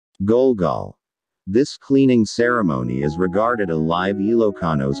Golgol. This cleaning ceremony is regarded a live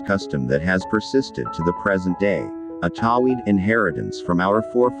Ilocanos custom that has persisted to the present day, a tawid inheritance from our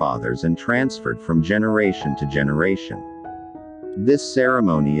forefathers and transferred from generation to generation. This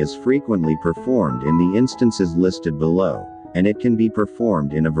ceremony is frequently performed in the instances listed below, and it can be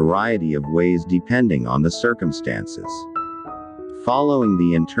performed in a variety of ways depending on the circumstances. Following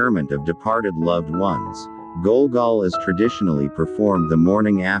the interment of departed loved ones, Golgol is traditionally performed the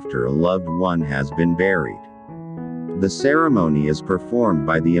morning after a loved one has been buried. The ceremony is performed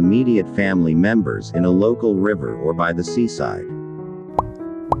by the immediate family members in a local river or by the seaside.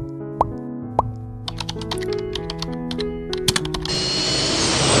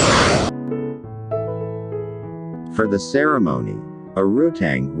 For the ceremony,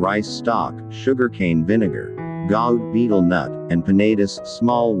 arutang rice stalk, sugarcane vinegar, gawwed betel nut, and pinadis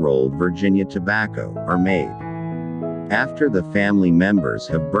small rolled Virginia tobacco are made. After the family members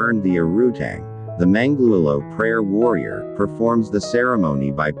have burned the arutang, the manglualo prayer warrior performs the ceremony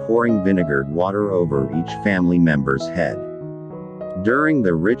by pouring vinegared water over each family member's head. During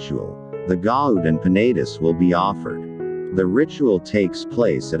the ritual, the gawwed and pinadis will be offered. The ritual takes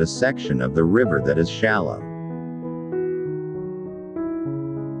place at a section of the river that is shallow.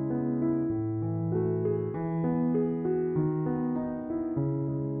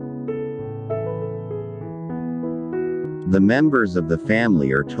 The members of the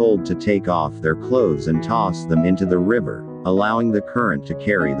family are told to take off their clothes and toss them into the river, allowing the current to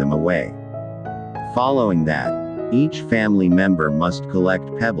carry them away. Following that, each family member must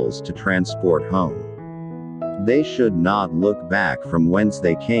collect pebbles to transport home. They should not look back from whence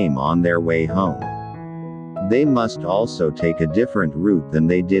they came on their way home. They must also take a different route than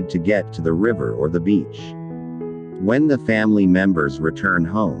they did to get to the river or the beach. When the family members return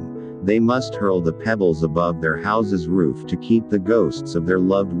home, they must hurl the pebbles above their house's roof to keep the ghosts of their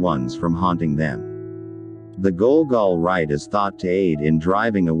loved ones from haunting them. The Golgol rite is thought to aid in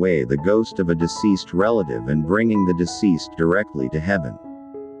driving away the ghost of a deceased relative and bringing the deceased directly to heaven.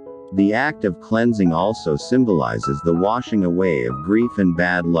 The act of cleansing also symbolizes the washing away of grief and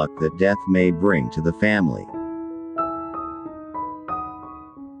bad luck that death may bring to the family.